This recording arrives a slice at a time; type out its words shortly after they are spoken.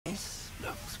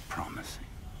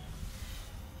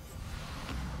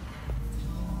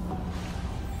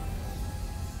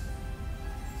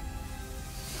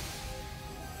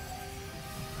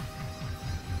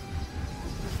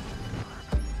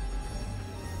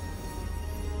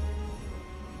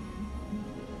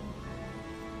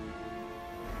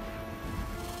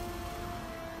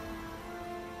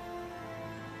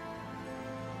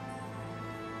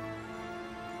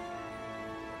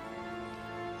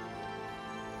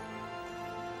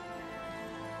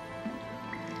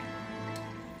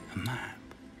map,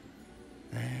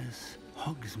 there's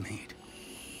Hogsmeade.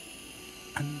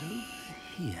 And over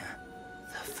here,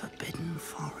 the Forbidden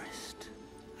Forest.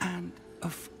 And,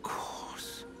 of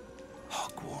course,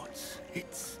 Hogwarts.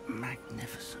 It's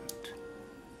magnificent.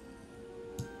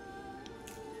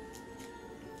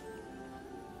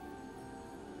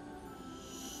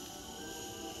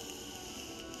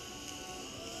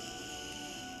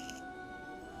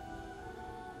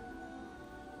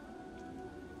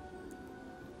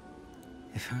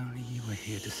 If only you were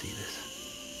here to see this.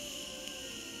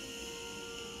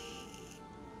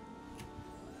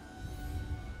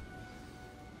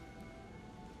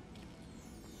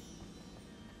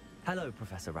 Hello,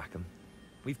 Professor Rackham.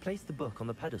 We've placed the book on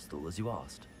the pedestal as you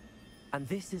asked. And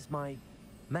this is my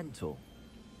mentor,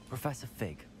 Professor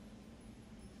Fig.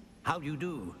 How do you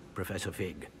do, Professor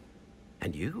Fig?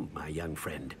 And you, my young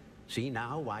friend, see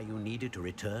now why you needed to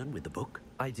return with the book?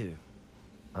 I do.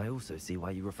 I also see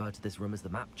why you refer to this room as the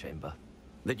map chamber.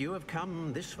 That you have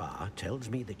come this far tells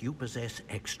me that you possess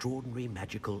extraordinary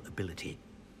magical ability,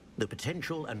 the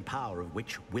potential and power of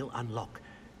which will unlock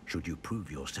should you prove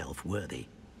yourself worthy.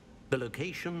 The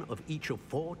location of each of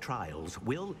 4 trials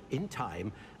will, in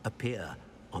time, appear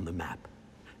on the map.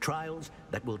 Trials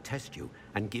that will test you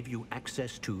and give you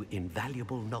access to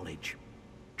invaluable knowledge.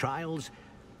 Trials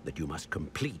that you must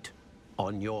complete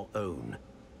on your own.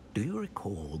 Do you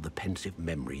recall the pensive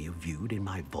memory you viewed in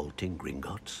my vault in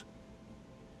Gringotts?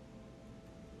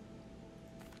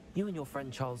 You and your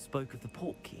friend Charles spoke of the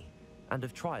portkey, and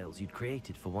of trials you'd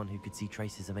created for one who could see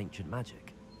traces of ancient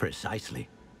magic. Precisely.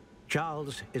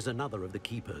 Charles is another of the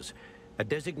Keepers, a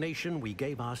designation we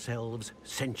gave ourselves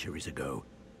centuries ago,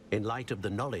 in light of the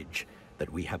knowledge that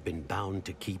we have been bound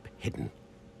to keep hidden.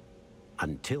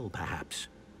 Until, perhaps,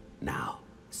 now.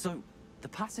 So, the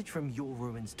passage from your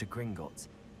ruins to Gringotts,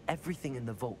 everything in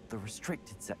the vault, the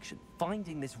restricted section,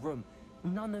 finding this room,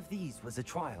 none of these was a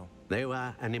trial. They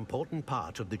were an important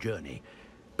part of the journey,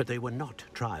 but they were not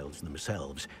trials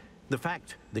themselves. The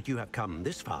fact that you have come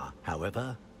this far,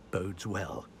 however, bodes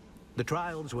well. The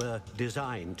trials were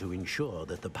designed to ensure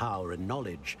that the power and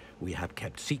knowledge we have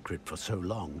kept secret for so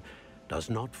long does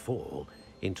not fall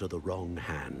into the wrong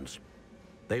hands.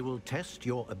 They will test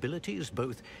your abilities,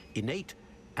 both innate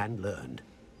and learned.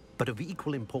 But of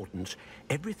equal importance,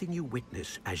 everything you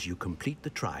witness as you complete the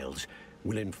trials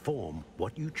will inform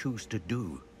what you choose to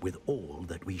do with all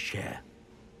that we share.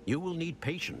 You will need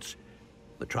patience.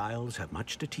 The trials have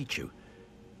much to teach you.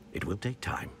 It will take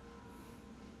time.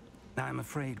 I'm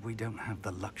afraid we don't have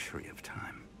the luxury of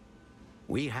time.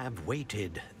 We have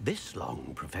waited this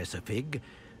long, Professor Fig.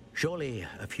 Surely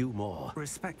a few more.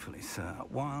 Respectfully, sir,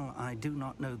 while I do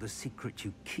not know the secret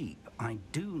you keep, I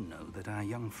do know that our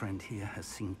young friend here has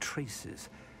seen traces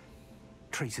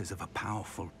of a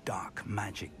powerful dark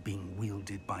magic being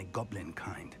wielded by goblin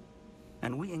kind.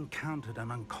 And we encountered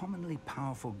an uncommonly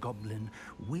powerful goblin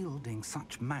wielding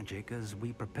such magic as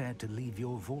we prepared to leave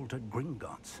your vault at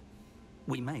Gringotts.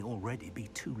 We may already be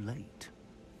too late.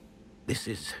 This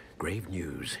is grave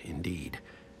news, indeed.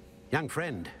 Young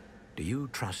friend, do you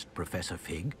trust Professor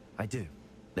Fig? I do.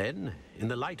 Then, in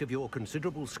the light of your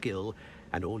considerable skill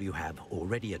and all you have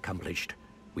already accomplished,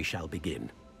 we shall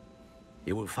begin.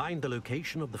 You will find the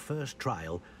location of the first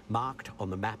trial marked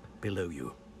on the map below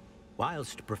you.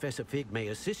 Whilst Professor Fig may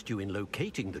assist you in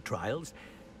locating the trials,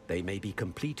 they may be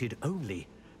completed only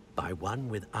by one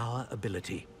with our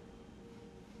ability.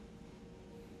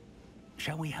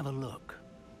 Shall we have a look?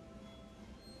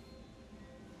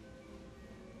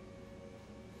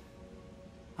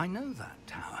 I know that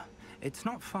tower. It's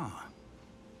not far.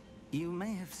 You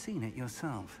may have seen it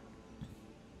yourself.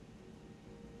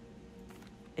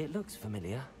 It looks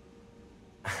familiar.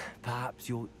 Perhaps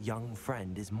your young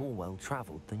friend is more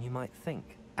well-traveled than you might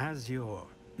think. As your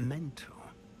mentor,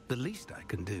 the least I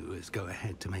can do is go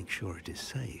ahead to make sure it is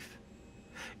safe.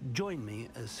 Join me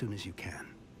as soon as you can.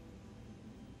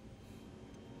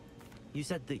 You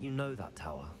said that you know that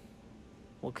tower.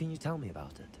 What can you tell me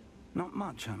about it? Not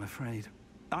much, I'm afraid.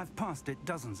 I've passed it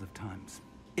dozens of times.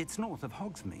 It's north of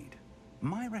Hogsmeade.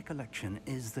 My recollection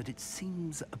is that it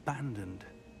seems abandoned.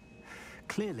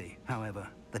 Clearly, however,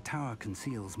 the tower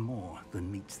conceals more than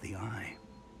meets the eye.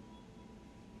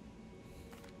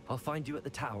 I'll find you at the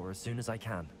tower as soon as I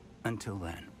can. Until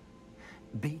then,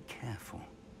 be careful,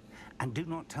 and do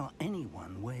not tell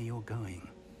anyone where you're going.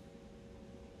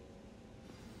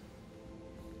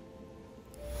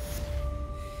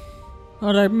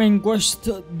 Alright, main quest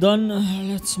done.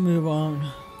 Let's move on.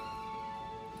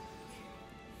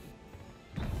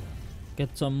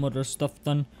 Get some other stuff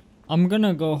done. I'm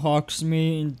gonna go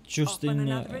Hogsmeade just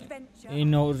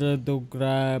in order to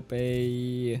grab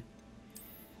a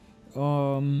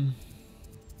 3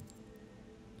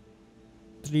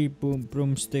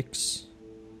 broomsticks.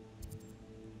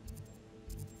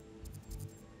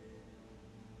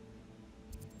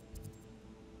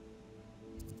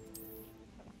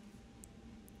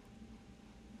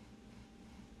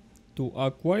 To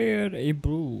acquire a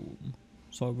broom,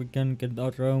 so we can get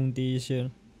around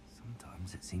easier.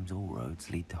 Sometimes it seems all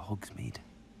roads lead to Hogsmeade.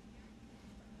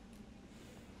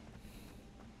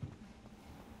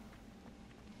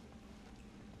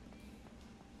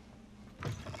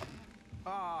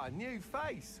 Ah, new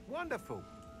face. Wonderful.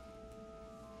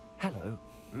 Hello,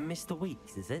 Mr.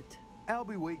 Weeks, is it?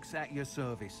 Albie Weeks at your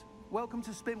service. Welcome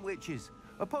to Spintwitches.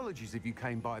 Apologies if you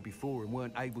came by before and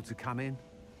weren't able to come in.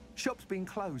 Shop's been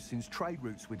closed since trade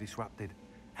routes were disrupted.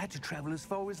 Had to travel as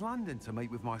far as London to meet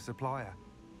with my supplier.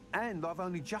 And I've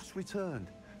only just returned,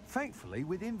 thankfully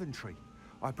with inventory.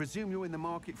 I presume you're in the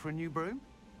market for a new broom?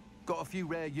 Got a few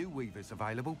rare yew-weavers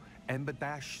available. Ember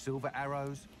Dash, Silver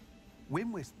Arrows.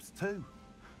 Wind Wisps too.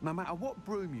 No matter what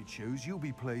broom you choose, you'll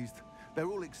be pleased. They're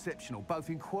all exceptional, both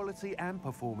in quality and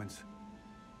performance.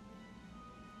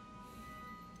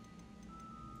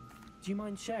 Do you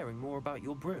mind sharing more about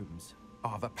your brooms? I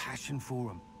have a passion for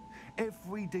them.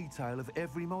 Every detail of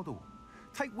every model.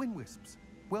 Take Wind Wisps,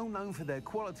 well known for their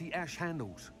quality ash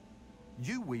handles.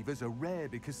 Yew weavers are rare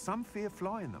because some fear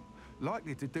flying them,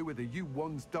 likely to do with the yew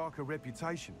wand's darker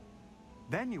reputation.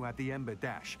 Then you have the Ember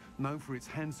Dash, known for its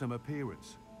handsome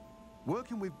appearance.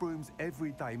 Working with brooms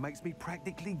every day makes me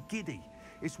practically giddy.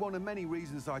 It's one of many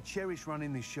reasons I cherish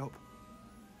running this shop.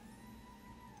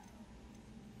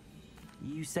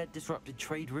 You said disrupted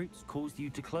trade routes caused you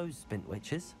to close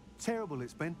Spintwitches? Terrible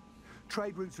it's been.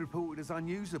 Trade routes reported as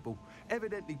unusable.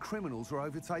 Evidently criminals are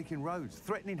overtaking roads,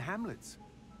 threatening hamlets.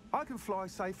 I can fly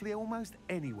safely almost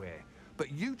anywhere,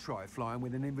 but you try flying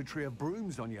with an inventory of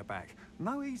brooms on your back.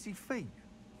 No easy feat.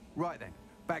 Right then,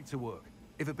 back to work.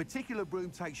 If a particular broom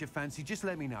takes your fancy, just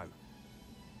let me know.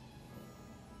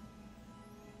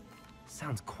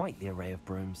 Sounds quite the array of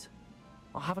brooms.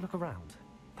 I'll have a look around.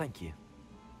 Thank you.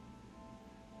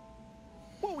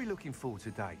 What are we looking for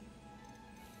today?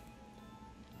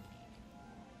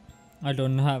 I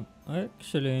don't have,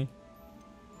 actually.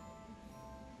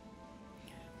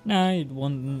 Nah, it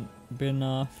won't be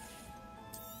enough.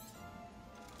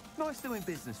 Nice doing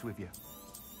business with you.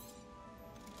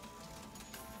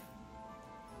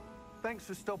 Thanks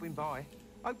for stopping by.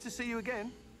 Hope to see you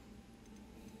again.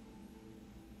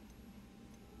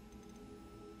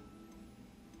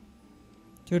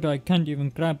 Dude, I can't even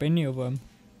grab any of them.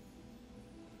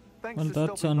 Thanks Well, for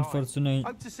that's stopping by. unfortunate.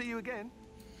 Hope to see you again.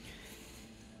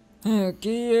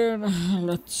 Gear,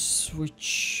 let's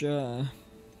switch. Level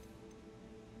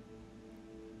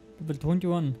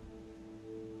 21.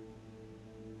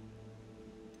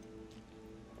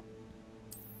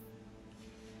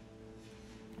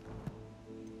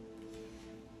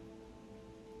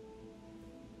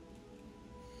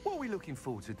 What are we looking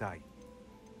for today?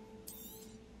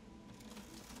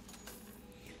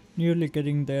 Nearly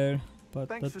getting there, but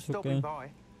Thanks for that's stopping okay. by.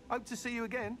 Hope to see you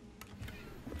again.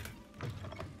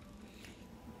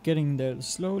 Getting there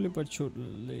slowly but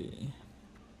surely.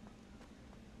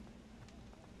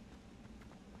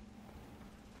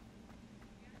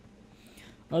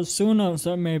 As soon as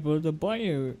I'm able to buy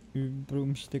a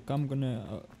broomstick, I'm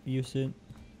gonna use it.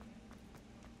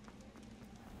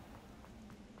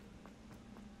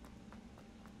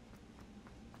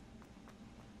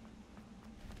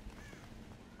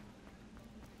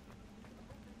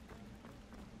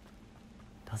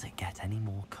 Does it get any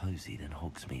more cozy than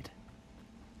Hogsmeade?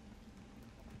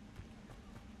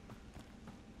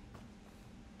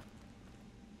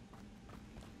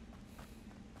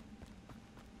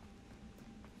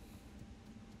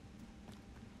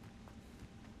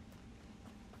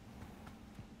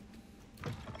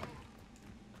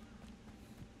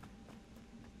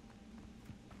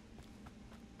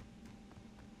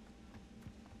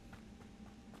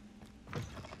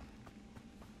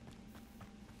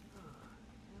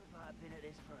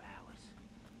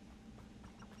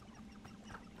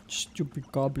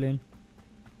 Stupid goblin.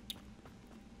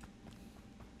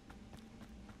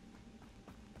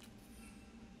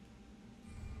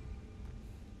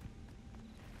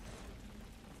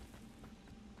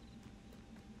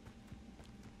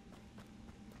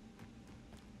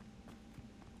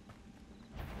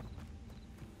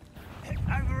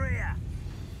 Over here!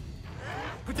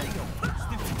 Potato!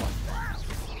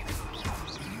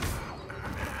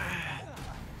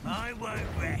 I won't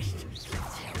rest.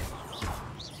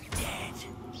 Dead.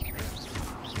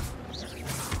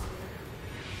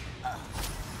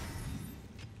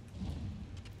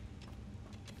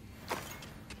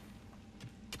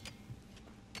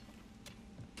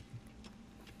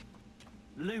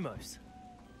 Lumos.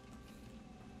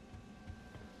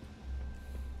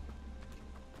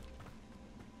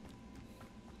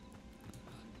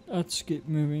 Let's keep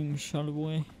moving, shall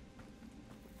we?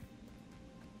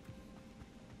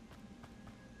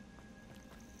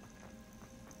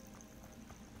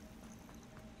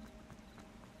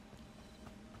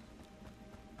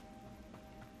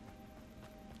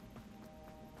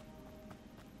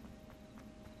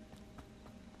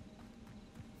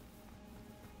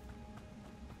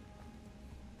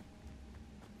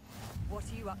 What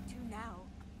are you up to now?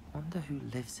 Wonder who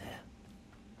lives here.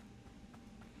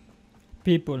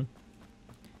 People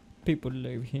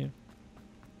live here.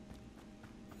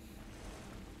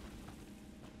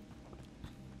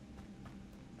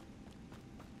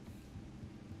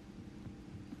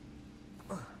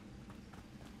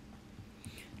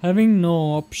 Having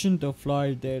no option to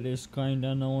fly there is kinda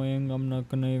annoying, I'm not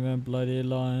gonna even bloody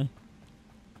lie.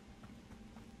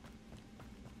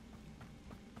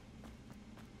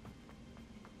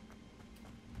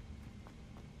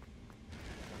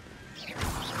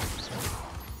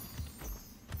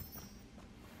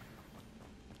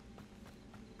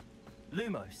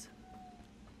 Lumos.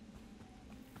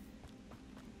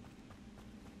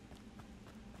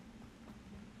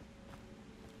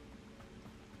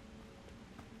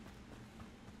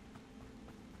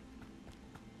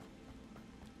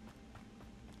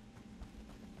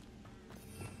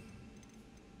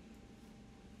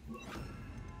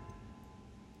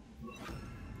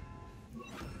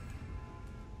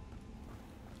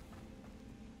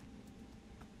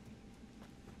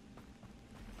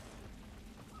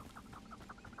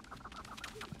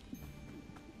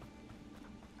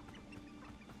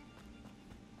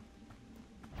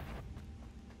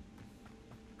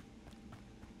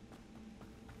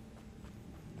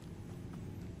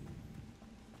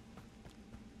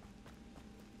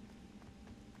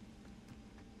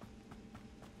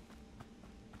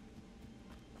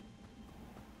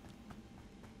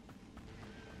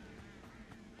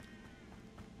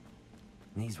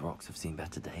 These rocks have seen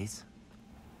better days.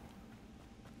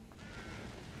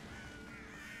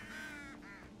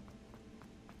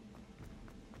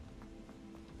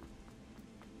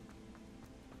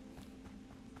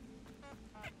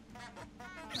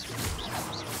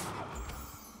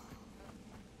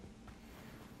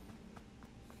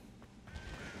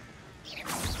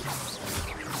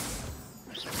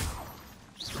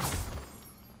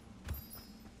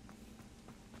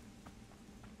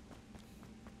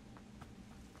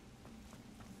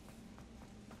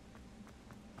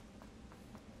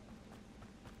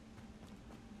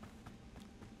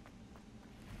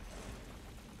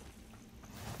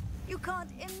 You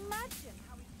can't imagine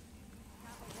how we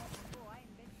travel before I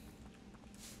invented.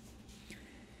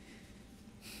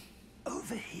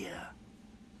 Over here.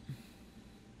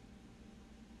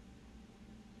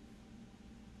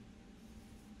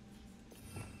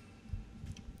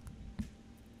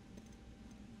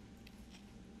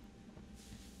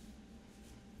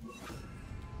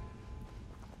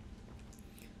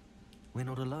 We're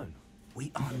not alone.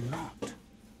 We are not.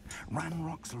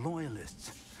 Ranrock's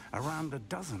loyalists. Around a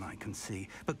dozen I can see,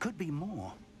 but could be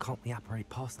more. Can't we apparate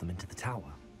past them into the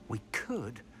tower? We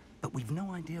could, but we've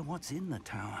no idea what's in the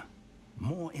tower.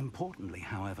 More importantly,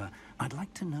 however, I'd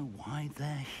like to know why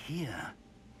they're here.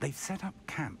 They've set up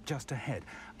camp just ahead.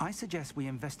 I suggest we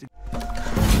investigate.